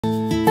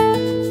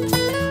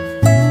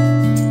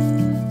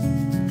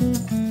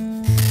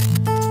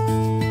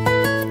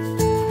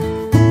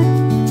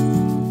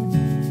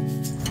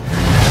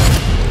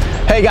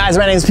Hey guys,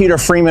 my name is Peter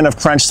Freeman of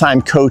Crunch Time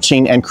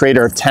Coaching and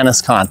creator of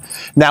TennisCon.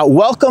 Now,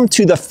 welcome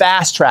to the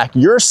Fast Track,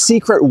 your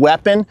secret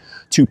weapon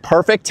to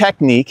perfect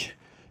technique,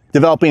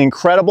 developing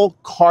incredible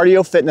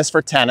cardio fitness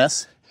for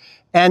tennis,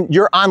 and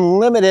your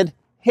unlimited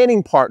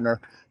hitting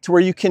partner to where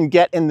you can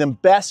get in the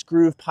best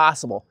groove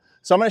possible.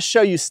 So I'm going to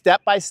show you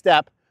step by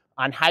step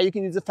on how you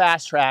can use the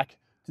Fast Track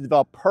to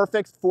develop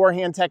perfect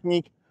forehand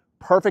technique,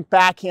 perfect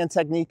backhand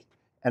technique,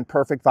 and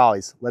perfect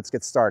volleys. Let's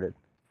get started.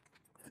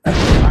 All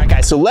right,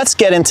 guys, so let's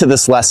get into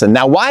this lesson.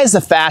 Now, why is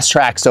the Fast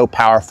Track so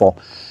powerful?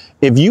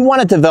 If you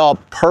want to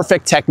develop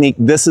perfect technique,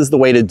 this is the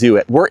way to do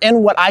it. We're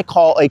in what I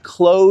call a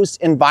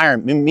closed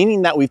environment,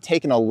 meaning that we've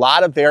taken a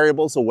lot of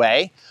variables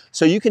away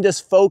so you can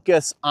just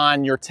focus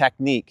on your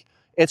technique.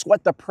 It's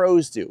what the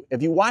pros do.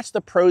 If you watch the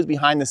pros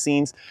behind the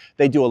scenes,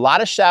 they do a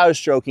lot of shadow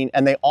stroking,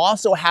 and they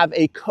also have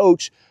a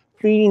coach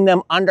feeding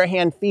them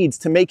underhand feeds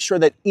to make sure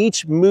that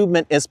each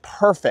movement is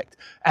perfect.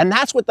 And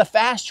that's what the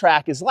Fast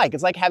Track is like.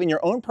 It's like having your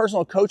own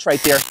personal coach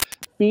right there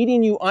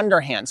feeding you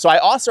underhand. So I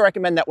also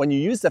recommend that when you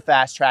use the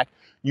Fast Track,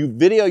 you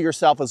video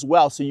yourself as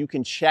well so you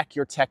can check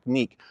your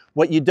technique.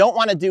 What you don't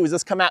want to do is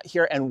just come out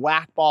here and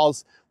whack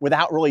balls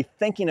without really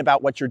thinking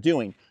about what you're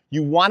doing.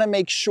 You want to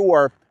make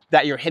sure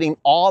that you're hitting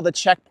all the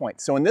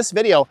checkpoints. So in this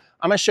video,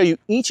 I'm going to show you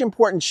each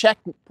important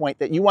checkpoint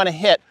that you want to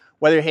hit,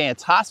 whether you're hitting a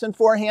topspin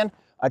forehand,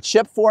 a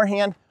chip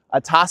forehand, a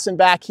topspin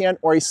backhand,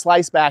 or a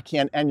slice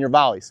backhand, and your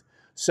volleys.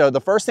 So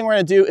the first thing we're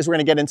gonna do is we're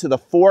gonna get into the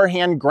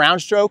forehand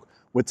ground stroke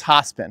with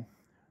topspin.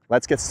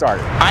 Let's get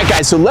started. All right,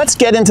 guys, so let's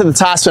get into the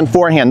topspin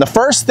forehand. The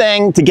first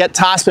thing to get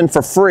topspin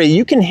for free,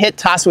 you can hit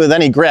topspin with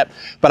any grip,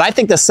 but I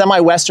think the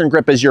semi-western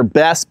grip is your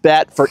best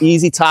bet for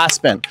easy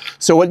topspin.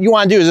 So what you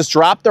wanna do is just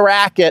drop the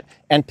racket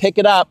and pick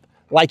it up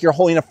like you're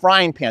holding a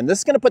frying pan. This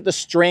is gonna put the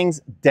strings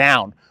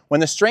down.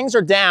 When the strings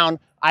are down,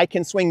 I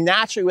can swing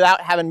naturally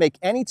without having to make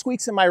any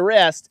tweaks in my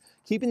wrist,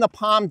 keeping the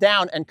palm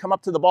down and come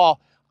up to the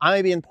ball. I'm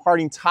gonna be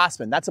imparting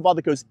topspin. That's a ball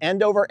that goes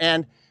end over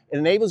end. It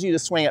enables you to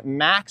swing at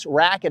max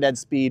racket head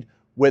speed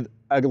with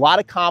a lot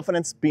of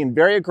confidence, being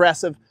very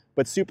aggressive,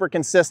 but super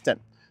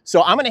consistent.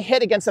 So I'm gonna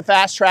hit against the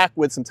Fast Track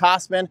with some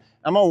topspin.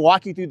 I'm gonna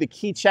walk you through the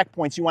key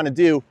checkpoints you wanna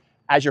do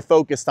as you're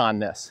focused on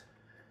this.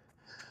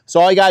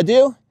 So all you gotta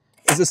do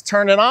is just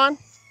turn it on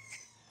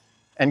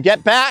and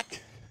get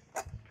back,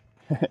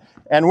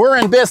 and we're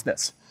in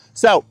business.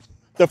 So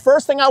the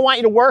first thing I want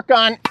you to work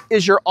on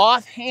is your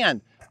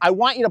offhand. I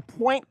want you to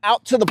point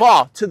out to the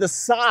ball, to the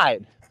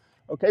side.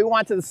 Okay, we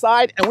want it to the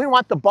side, and we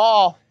want the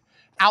ball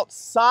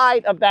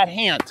outside of that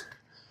hand.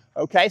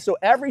 Okay, so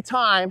every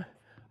time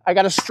I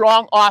got a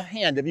strong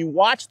offhand. If you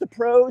watch the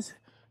pros,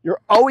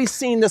 you're always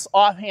seeing this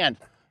offhand.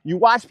 You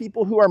watch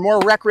people who are more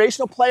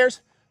recreational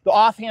players, the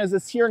offhand is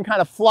just here and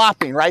kind of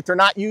flopping, right? They're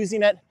not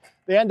using it.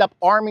 They end up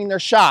arming their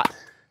shot.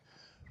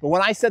 But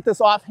when I set this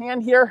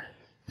offhand here,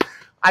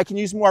 I can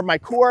use more of my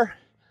core,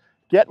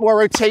 get more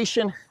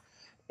rotation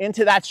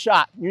into that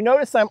shot. You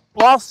notice I'm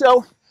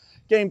also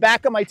getting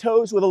back on my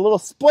toes with a little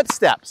split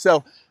step.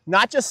 So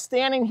not just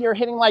standing here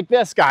hitting like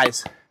this,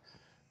 guys.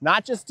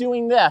 Not just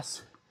doing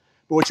this.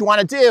 But what you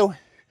want to do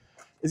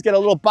is get a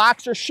little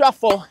boxer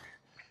shuffle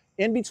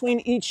in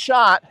between each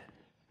shot,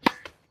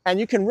 and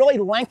you can really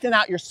lengthen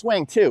out your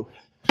swing too.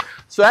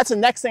 So that's the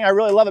next thing I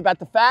really love about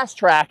the Fast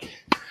Track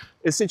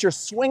is since you're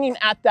swinging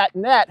at that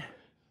net,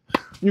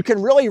 you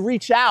can really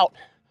reach out.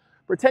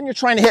 Pretend you're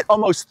trying to hit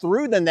almost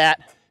through the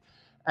net,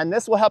 and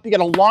this will help you get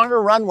a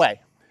longer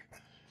runway.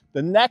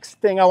 The next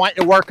thing I want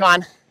you to work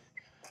on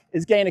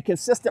is getting a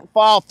consistent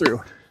follow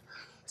through.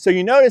 So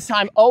you notice how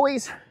I'm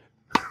always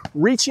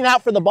reaching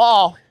out for the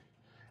ball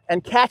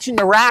and catching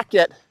the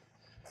racket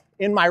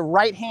in my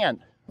right hand,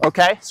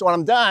 okay? So when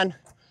I'm done,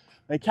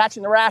 I'm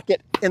catching the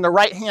racket in the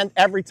right hand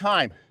every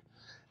time.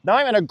 Now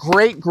I'm in a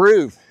great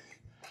groove,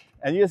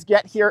 and you just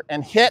get here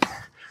and hit,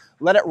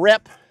 let it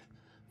rip.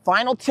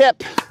 Final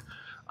tip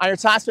on your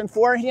topspin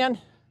forehand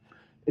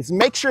is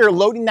make sure you're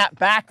loading that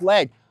back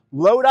leg.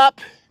 Load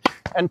up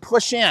and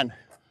push in.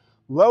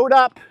 Load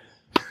up,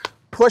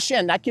 push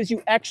in. That gives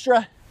you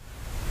extra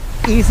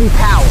easy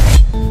power.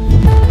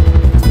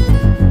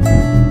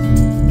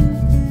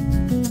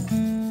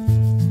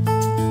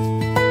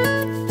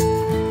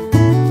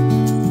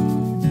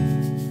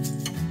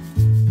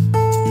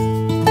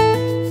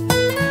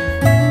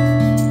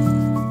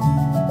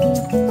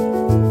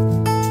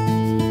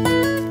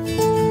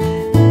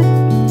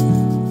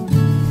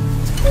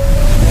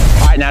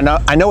 Now,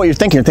 I know what you're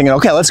thinking. You're thinking,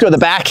 okay, let's go to the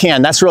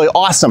backhand. That's really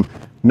awesome.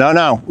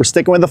 No, we're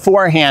sticking with the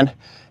forehand.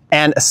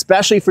 And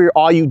especially for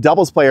all you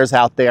doubles players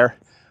out there,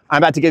 I'm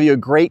about to give you a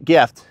great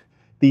gift,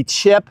 the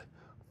chip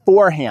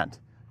forehand.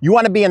 You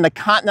want to be in the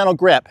continental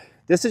grip.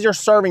 This is your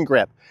serving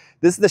grip.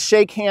 This is the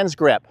shake hands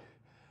grip.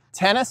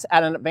 Tennis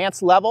at an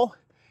advanced level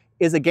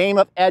is a game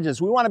of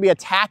edges. We want to be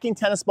attacking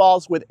tennis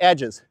balls with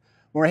edges.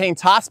 When we're hitting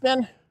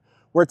topspin,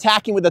 we're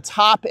attacking with the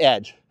top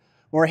edge.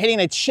 When we're hitting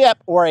a chip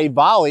or a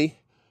volley,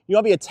 you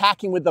want to be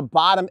attacking with the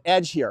bottom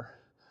edge here.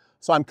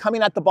 So I'm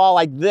coming at the ball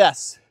like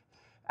this,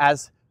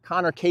 as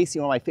Connor Casey,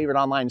 one of my favorite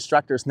online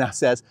instructors now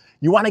says,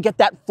 you want to get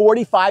that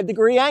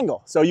 45-degree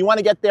angle. So you want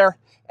to get there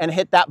and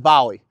hit that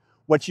volley.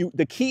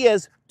 The key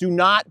is do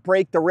not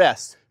break the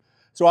wrist.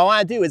 So what I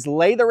want to do is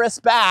lay the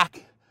wrist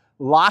back,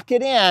 lock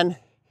it in,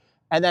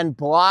 and then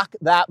block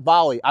that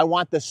volley. I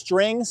want the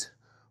strings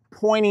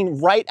pointing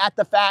right at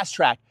the fast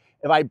track.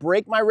 If I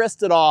break my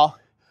wrist at all,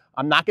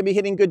 I'm not going to be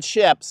hitting good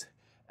chips,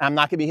 and I'm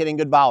not going to be hitting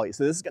good volleys.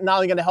 So this is not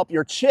only going to help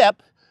your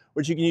chip,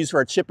 which you can use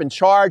for a chip and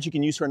charge, you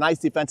can use for a nice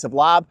defensive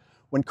lob.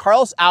 When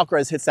Carlos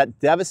Alcaraz hits that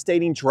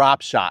devastating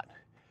drop shot,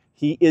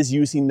 he is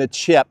using the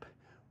chip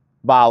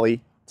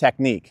volley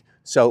technique.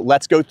 So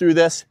let's go through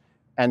this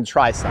and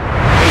try some.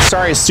 Hey,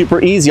 sorry, it's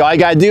super easy. All you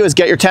gotta do is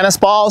get your tennis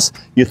balls,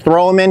 you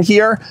throw them in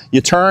here, you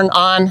turn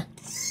on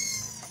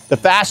the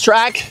fast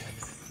track,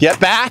 get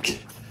back,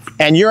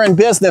 and you're in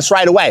business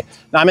right away.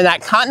 Now I'm in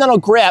that continental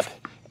grip,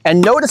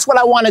 and notice what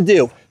I wanna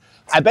do.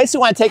 I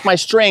basically wanna take my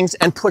strings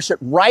and push it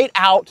right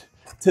out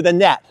to the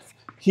net.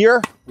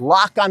 Here,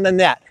 lock on the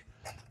net.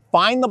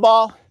 Find the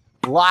ball,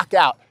 lock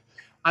out.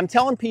 I'm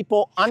telling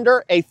people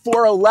under a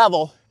 4-0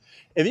 level,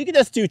 if you can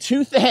just do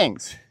two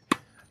things,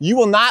 you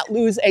will not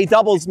lose a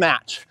doubles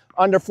match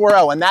under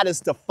 4-0, and that is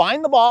to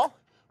find the ball,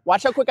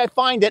 watch how quick I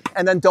find it,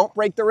 and then don't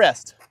break the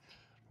wrist.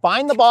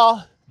 Find the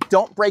ball,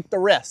 don't break the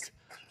wrist.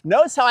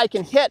 Notice how I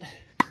can hit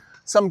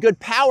some good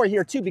power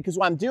here too, because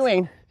what I'm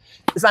doing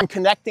is I'm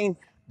connecting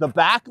the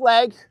back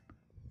leg,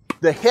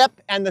 the hip,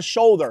 and the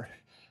shoulder.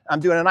 I'm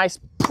doing a nice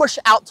push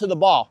out to the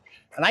ball,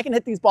 and I can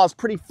hit these balls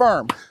pretty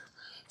firm.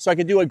 So I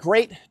can do a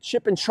great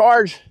chip and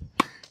charge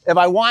if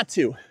I want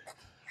to.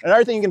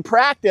 Another thing you can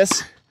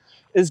practice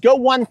is go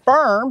one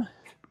firm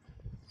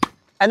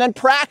and then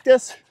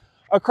practice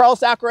a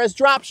Carlos Alcaraz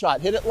drop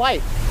shot. Hit it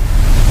light.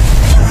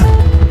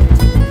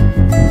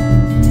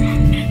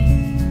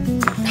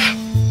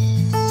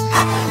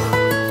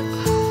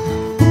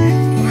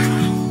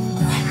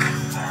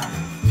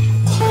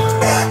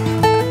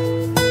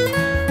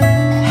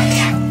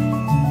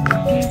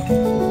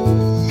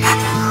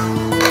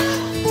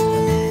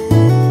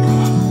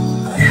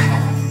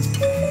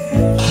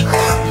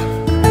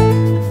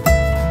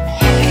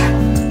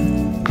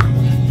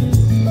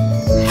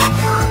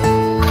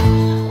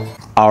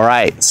 All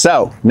right,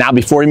 so now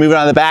before we move it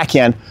on the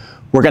backhand,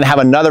 we're gonna have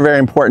another very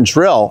important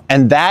drill,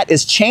 and that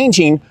is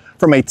changing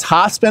from a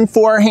topspin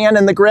forehand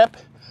in the grip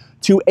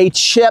to a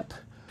chip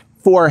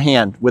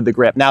forehand with the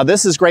grip. Now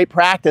this is great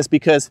practice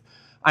because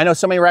I know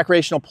so many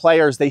recreational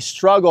players, they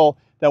struggle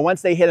that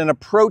once they hit an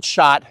approach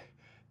shot,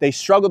 they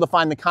struggle to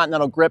find the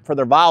continental grip for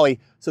their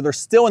volley, so they're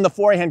still in the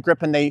forehand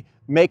grip and they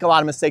make a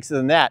lot of mistakes in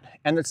the net.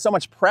 And there's so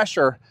much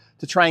pressure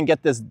to try and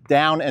get this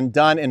down and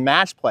done in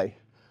match play.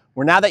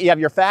 Where now that you have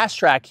your fast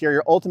track here,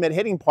 your ultimate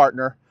hitting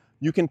partner,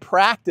 you can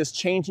practice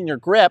changing your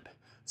grip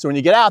so when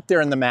you get out there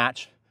in the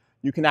match,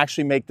 you can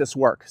actually make this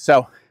work.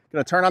 So I'm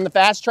gonna turn on the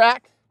fast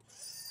track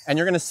and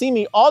you're gonna see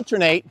me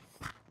alternate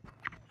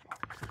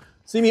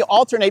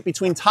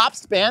between top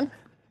spin.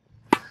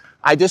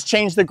 I just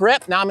changed the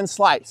grip, now I'm in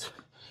slice.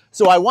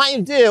 So what I want you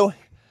to do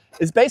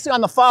is basically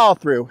on the follow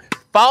through,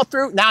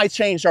 now I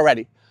changed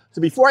already.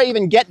 So before I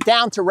even get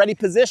down to ready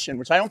position,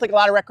 which I don't think a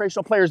lot of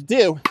recreational players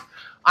do,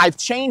 I've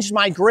changed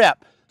my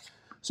grip.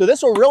 So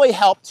this will really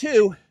help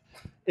too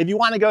if you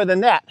want to go to the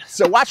net.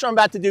 So watch what I'm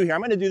about to do here.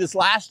 I'm going to do this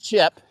last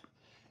chip,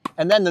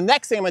 and then the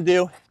next thing I'm going to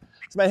do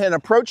is I'm going to hit an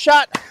approach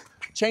shot,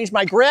 change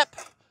my grip,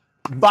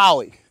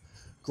 volley.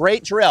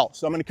 Great drill.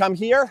 So I'm going to come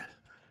here,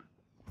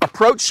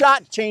 approach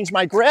shot, change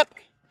my grip,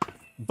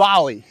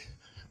 volley.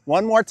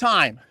 One more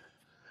time.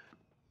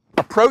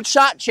 Approach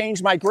shot,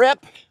 change my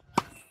grip,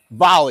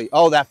 volley.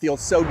 Oh, that feels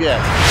so good.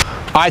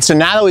 All right, so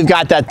now that we've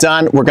got that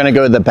done, we're gonna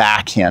go to the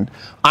backhand.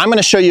 I'm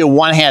gonna show you a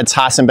one-hand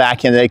toss and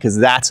backhand today because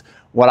that's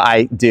what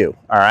I do,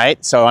 all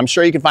right? So I'm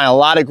sure you can find a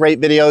lot of great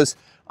videos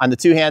on the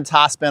two-hand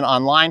toss spin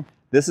online.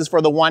 This is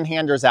for the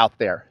one-handers out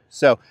there.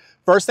 So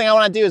first thing I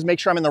wanna do is make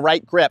sure I'm in the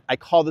right grip. I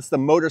call this the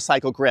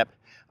motorcycle grip.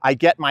 I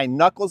get my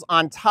knuckles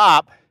on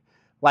top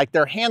like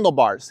they're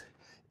handlebars.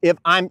 If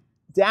I'm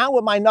down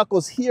with my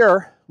knuckles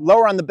here,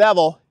 lower on the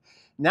bevel,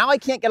 now I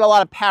can't get a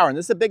lot of power, and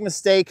this is a big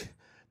mistake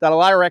that a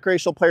lot of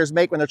recreational players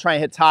make when they're trying to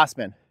hit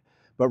topspin.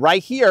 But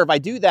right here, if I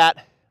do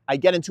that, I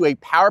get into a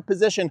power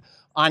position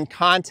on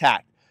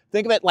contact.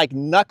 Think of it like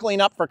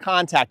knuckling up for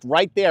contact.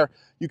 Right there,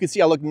 you can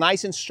see I look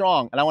nice and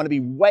strong, and I wanna be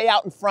way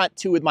out in front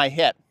too with my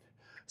hip.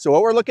 So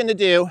what we're looking to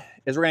do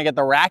is we're gonna get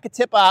the racket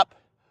tip up,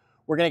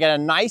 we're gonna get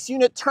a nice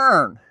unit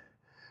turn.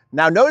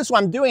 Now notice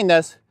when I'm doing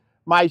this,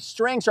 my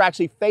strings are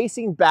actually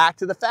facing back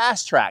to the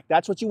fast track.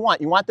 That's what you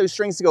want. You want those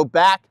strings to go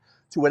back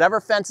to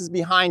whatever fence is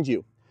behind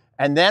you.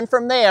 And then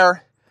from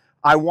there,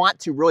 I want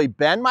to really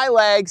bend my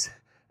legs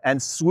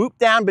and swoop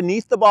down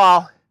beneath the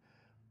ball,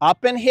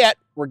 up and hit.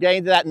 We're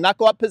getting to that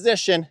knuckle up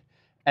position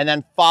and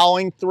then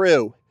following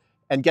through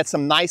and get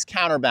some nice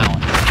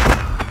counterbalance.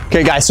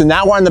 Okay guys, so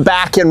now we're on the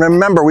back end.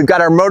 Remember, we've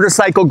got our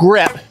motorcycle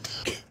grip.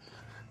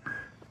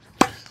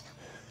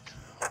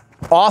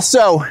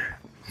 Also,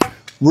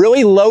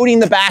 really loading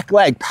the back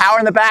leg. Power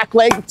in the back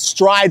leg,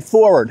 stride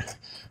forward.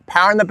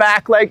 Power in the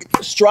back leg,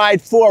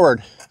 stride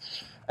forward.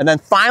 And then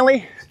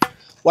finally,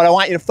 what I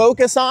want you to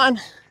focus on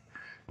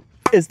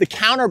is the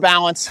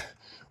counterbalance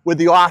with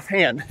the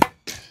offhand.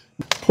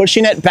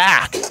 Pushing it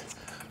back.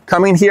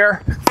 Coming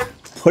here,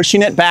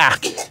 pushing it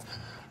back.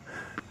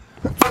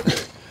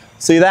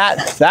 See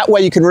that? That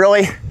way you can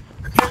really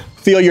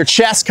feel your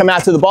chest come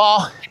out to the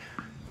ball,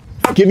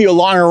 give you a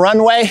longer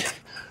runway,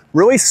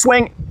 really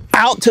swing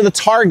out to the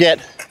target.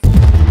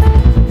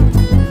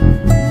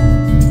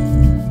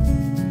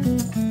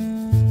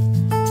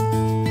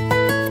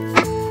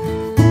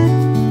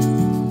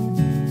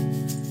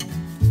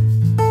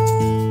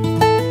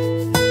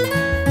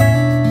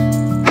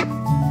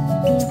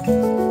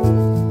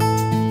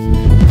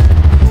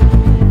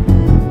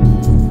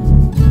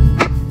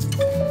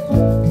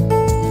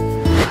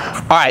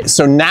 All right,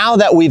 so now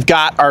that we've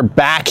got our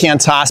backhand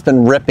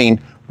topspin ripping,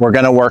 we're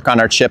gonna work on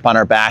our chip on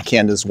our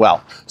backhand as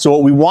well. So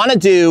what we wanna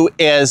do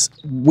is,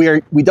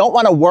 we don't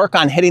wanna work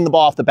on hitting the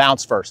ball off the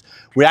bounce first.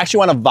 We actually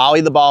wanna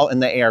volley the ball in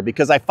the air,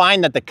 because I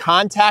find that the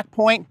contact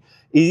point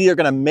is either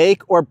gonna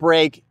make or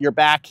break your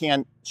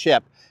backhand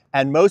chip.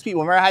 And most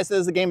people, remember how I said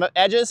this is a game of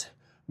edges?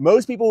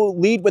 Most people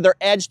lead with their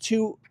edge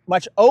too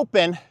much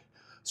open,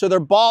 so their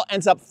ball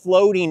ends up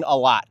floating a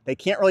lot. They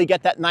can't really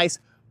get that nice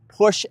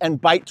push and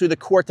bite through the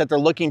court that they're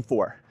looking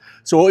for.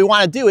 So what we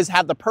want to do is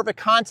have the perfect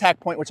contact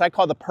point, which I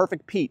call the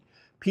perfect Pete.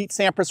 Pete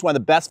Sampras, one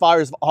of the best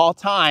volleyers of all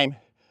time.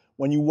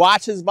 When you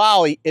watch his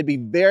volley, it'd be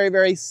very,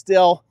 very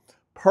still,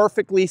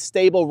 perfectly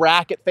stable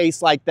racket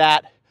face like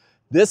that.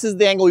 This is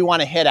the angle we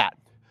want to hit at.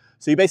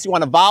 So you basically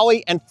want to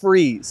volley and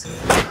freeze.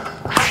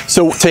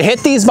 So to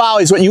hit these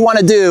volleys, what you want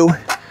to do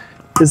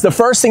is, the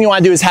first thing you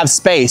want to do is have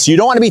space. You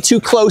don't want to be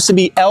too close to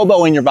be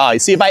elbowing your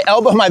volleys. See, if I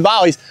elbow my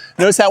volleys,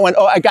 notice how when,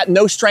 oh, I got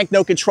no strength,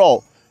 no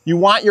control. You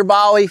want your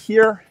volley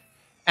here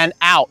and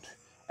out.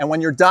 And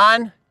when you're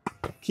done,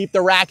 keep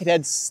the racket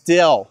head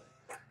still.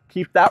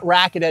 Keep that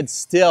racket head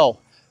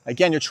still.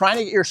 Again, you're trying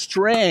to get your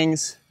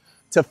strings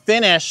to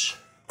finish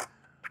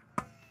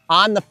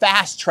on the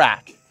fast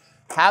track.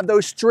 Have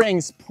those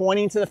strings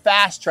pointing to the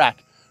fast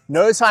track.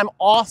 Notice I'm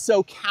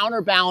also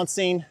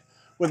counterbalancing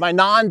with my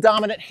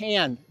non-dominant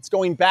hand. It's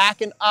going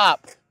back and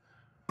up.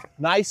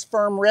 Nice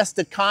firm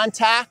wristed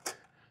contact.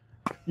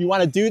 You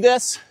want to do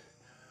this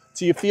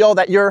so you feel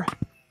that your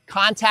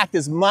contact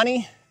is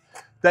money.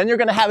 Then you're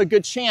going to have a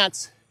good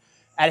chance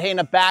at hitting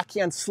a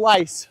backhand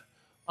slice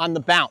on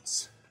the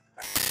bounce.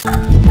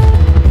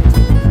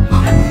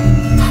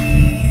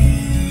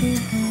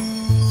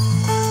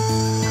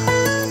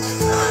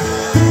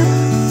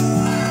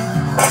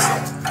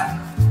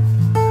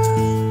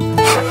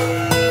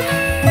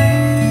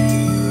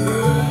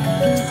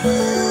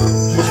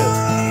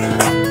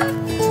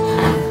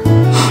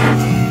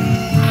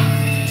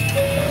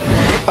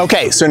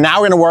 Okay, so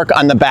now we're gonna work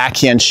on the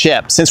backhand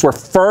chip. Since we're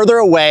further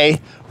away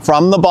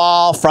from the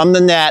ball, from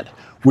the net,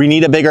 we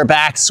need a bigger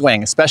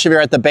backswing, especially if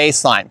you're at the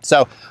baseline.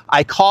 So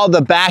I call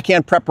the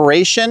backhand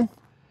preparation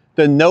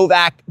the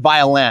Novak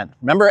violin.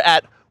 Remember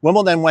at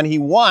Wimbledon when he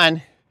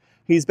won,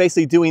 he's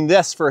basically doing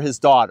this for his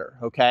daughter,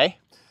 okay?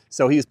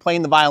 So he's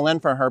playing the violin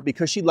for her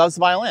because she loves the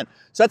violin.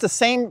 So that's the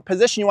same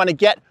position you wanna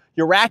get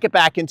your racket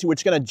back into,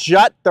 which is gonna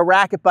jut the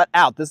racket butt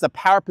out. This is a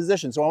power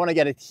position. So I wanna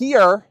get it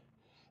here.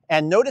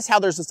 And notice how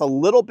there's just a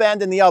little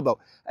bend in the elbow.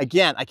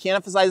 Again, I can't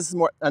emphasize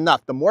this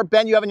enough. The more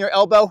bend you have in your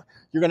elbow,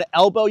 you're gonna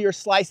elbow your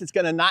slice, it's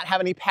gonna not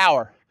have any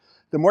power.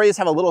 The more you just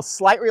have a little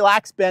slight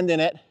relaxed bend in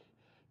it,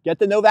 get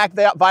the Novak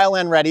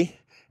violin ready,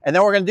 and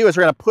then what we're gonna do is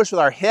we're gonna push with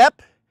our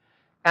hip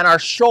and our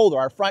shoulder,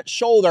 our front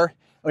shoulder,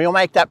 and we'll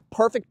make that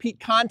perfect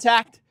Pete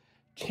contact,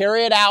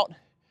 carry it out,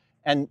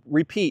 and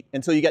repeat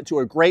until you get to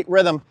a great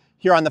rhythm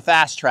here on the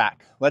fast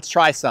track. Let's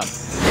try some.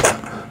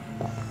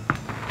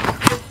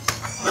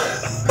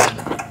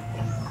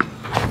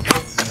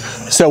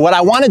 So what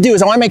I want to do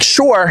is I want to make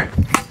sure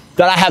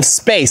that I have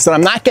space, that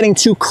I'm not getting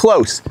too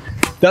close.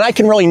 Then I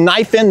can really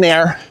knife in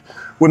there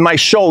with my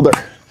shoulder.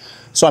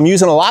 So I'm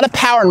using a lot of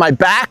power in my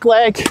back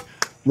leg,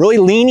 really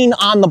leaning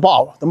on the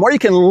ball. The more you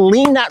can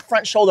lean that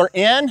front shoulder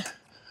in,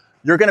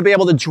 you're going to be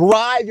able to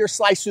drive your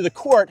slice through the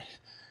court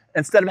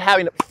instead of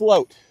having it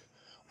float.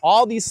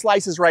 All these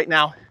slices right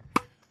now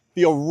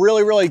feel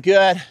really, really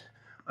good.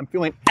 I'm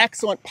feeling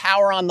excellent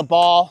power on the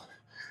ball.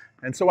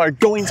 And so I'm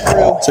going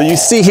through. So you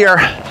see here,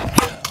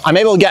 I'm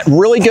able to get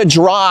really good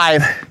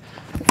drive,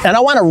 and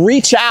I want to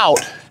reach out.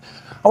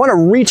 I want to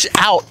reach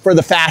out for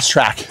the fast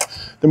track.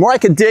 The more I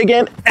can dig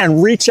in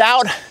and reach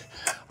out,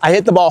 I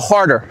hit the ball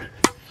harder.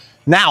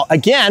 Now,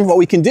 again, what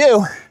we can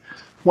do,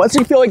 once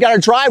we feel we got our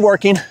drive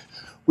working,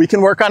 we can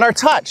work on our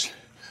touch.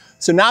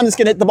 So now I'm just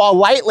going to hit the ball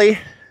lightly,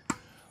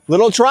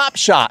 little drop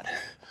shot,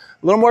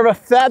 a little more of a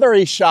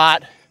feathery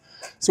shot,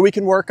 so we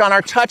can work on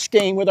our touch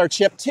game with our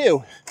chip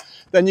too.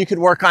 Then you could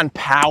work on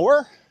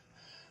power.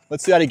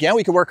 Let's do that again.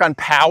 We could work on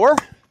power.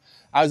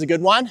 That was a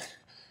good one.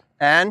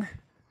 And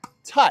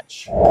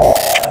touch. All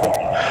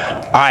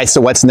right,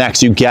 so what's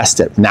next? You guessed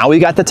it. Now we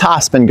got the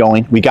topspin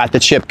going. We got the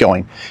chip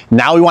going.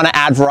 Now we want to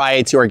add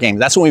variety to our game.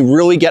 That's when we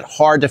really get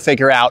hard to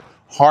figure out,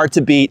 hard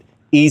to beat,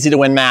 easy to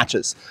win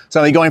matches.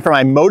 So I'm going from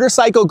my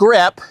motorcycle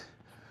grip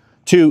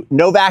to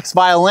Novak's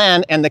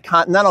violin and the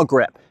continental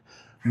grip.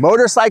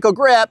 Motorcycle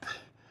grip,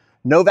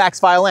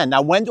 Novak's violin.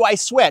 Now when do I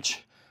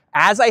switch?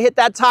 As I hit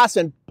that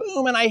topspin,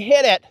 boom, and I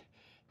hit it,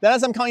 then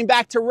as I'm coming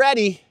back to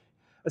ready,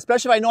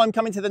 especially if I know I'm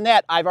coming to the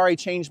net, I've already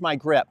changed my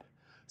grip.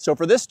 So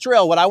for this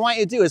drill, what I want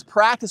you to do is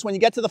practice when you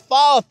get to the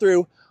follow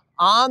through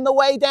on the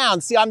way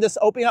down. See, I'm just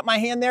opening up my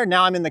hand there.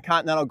 Now I'm in the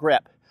continental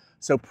grip.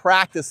 So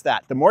practice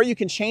that. The more you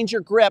can change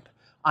your grip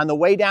on the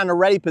way down to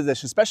ready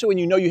position, especially when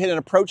you know you hit an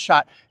approach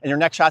shot and your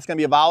next shot's gonna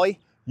be a volley,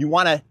 you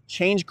wanna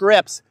change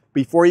grips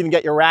before you even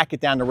get your racket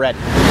down to ready.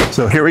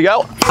 So here we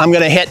go. I'm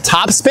gonna hit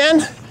top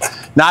spin.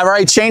 Now I've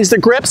already changed the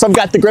grip, so I've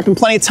got the grip in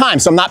plenty of time,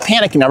 so I'm not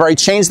panicking. I've already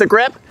changed the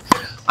grip.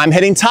 I'm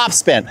hitting top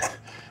spin.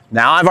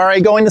 Now I've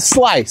already going to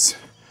slice.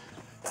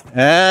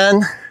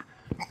 And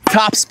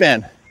top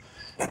spin.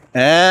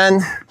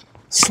 And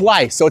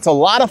slice. So it's a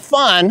lot of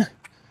fun,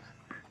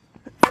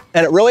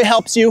 and it really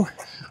helps you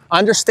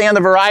understand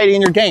the variety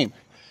in your game.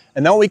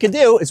 And then what we can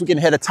do is we can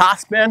hit a top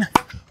spin,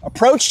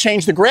 approach,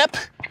 change the grip,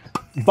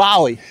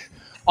 volley.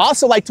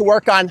 Also like to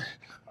work on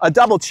a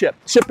double chip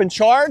and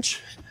charge,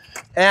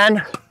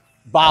 and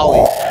volley.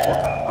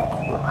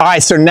 All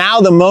right, so now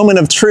the moment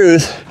of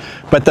truth,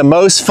 but the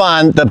most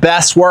fun, the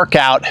best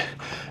workout,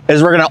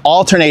 is we're gonna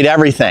alternate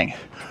everything.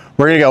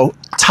 We're gonna go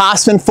top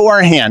spin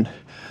forehand,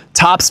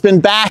 top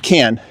spin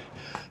backhand,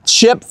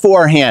 chip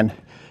forehand,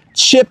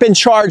 chip and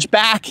charge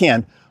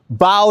backhand,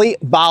 volley,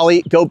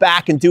 volley, go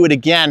back and do it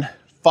again.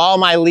 Follow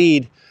my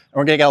lead. And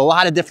we're gonna get a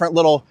lot of different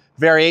little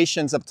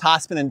variations of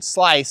top spin and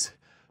slice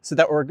so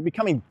that we're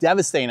becoming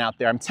devastating out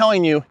there. I'm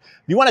telling you,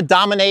 if you wanna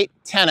dominate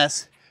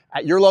tennis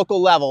at your local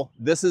level,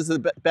 this is the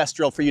best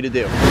drill for you to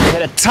do.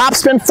 Hit a top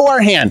spin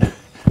forehand.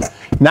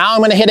 Now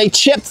I'm gonna hit a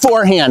chip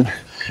forehand.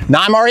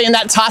 Now I'm already in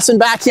that top spin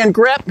backhand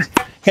grip.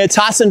 Hit a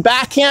top spin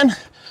backhand,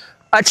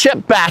 a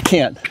chip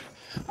backhand.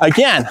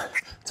 Again,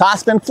 top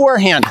spin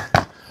forehand,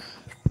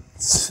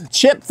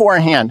 chip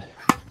forehand.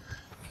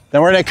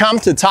 Then we're gonna come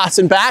to top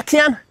spin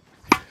backhand.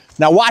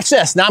 Now watch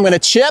this. Now I'm gonna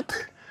chip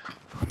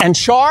and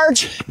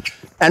charge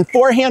and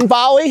forehand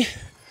volley,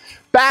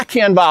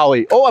 backhand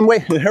volley. Oh, I'm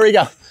waiting, here we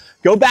go.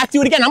 Go back,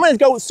 do it again. I'm gonna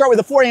go start with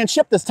a forehand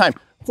chip this time.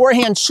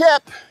 Forehand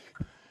chip,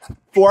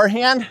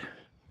 forehand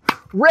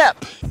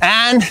rip,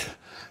 and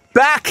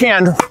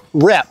backhand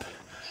rip.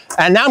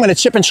 And now I'm gonna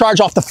chip and charge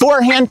off the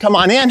forehand. Come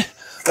on in.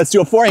 Let's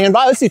do a forehand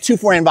volley. Let's do 2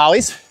 forehand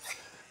volleys.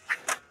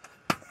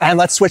 And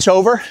let's switch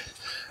over.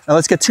 And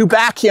let's get 2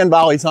 backhand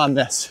volleys on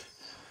this.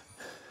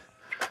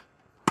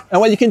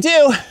 And what you can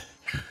do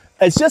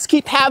is just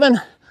keep having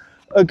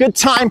a good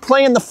time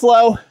playing the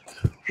flow.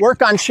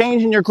 Work on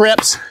changing your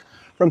grips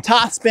from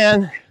top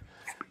spin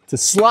to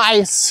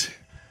slice,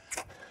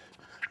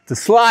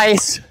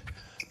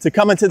 to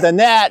coming to the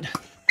net,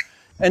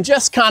 and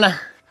just kind of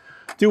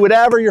do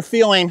whatever you're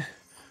feeling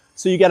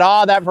so you get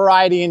all that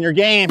variety in your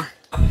game.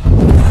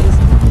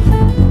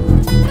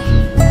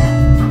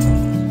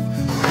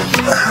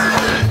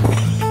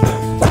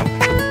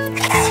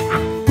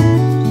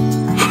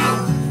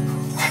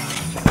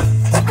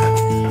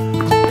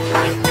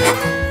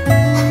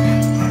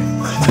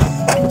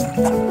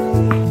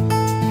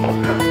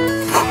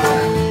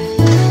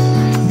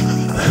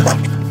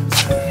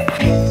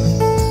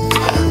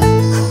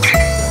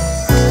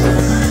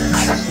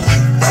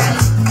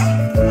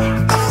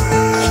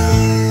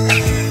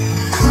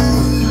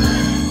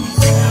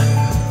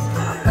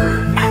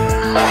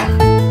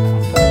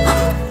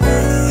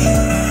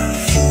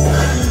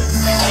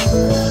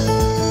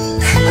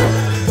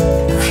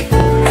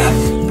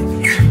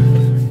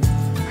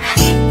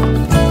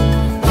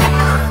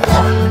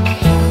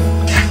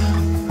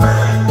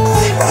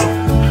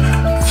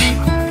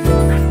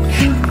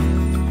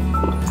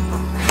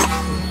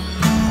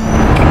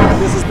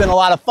 Been a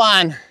lot of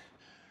fun.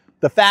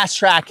 The fast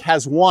track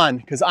has won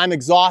because I'm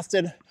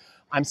exhausted.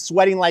 I'm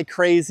sweating like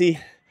crazy.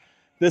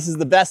 This is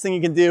the best thing you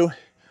can do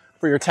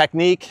for your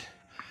technique.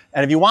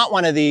 And if you want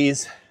one of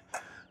these,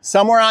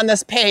 somewhere on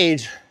this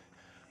page,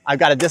 I've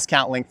got a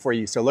discount link for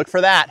you. So look for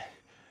that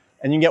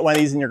and you can get one of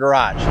these in your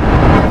garage.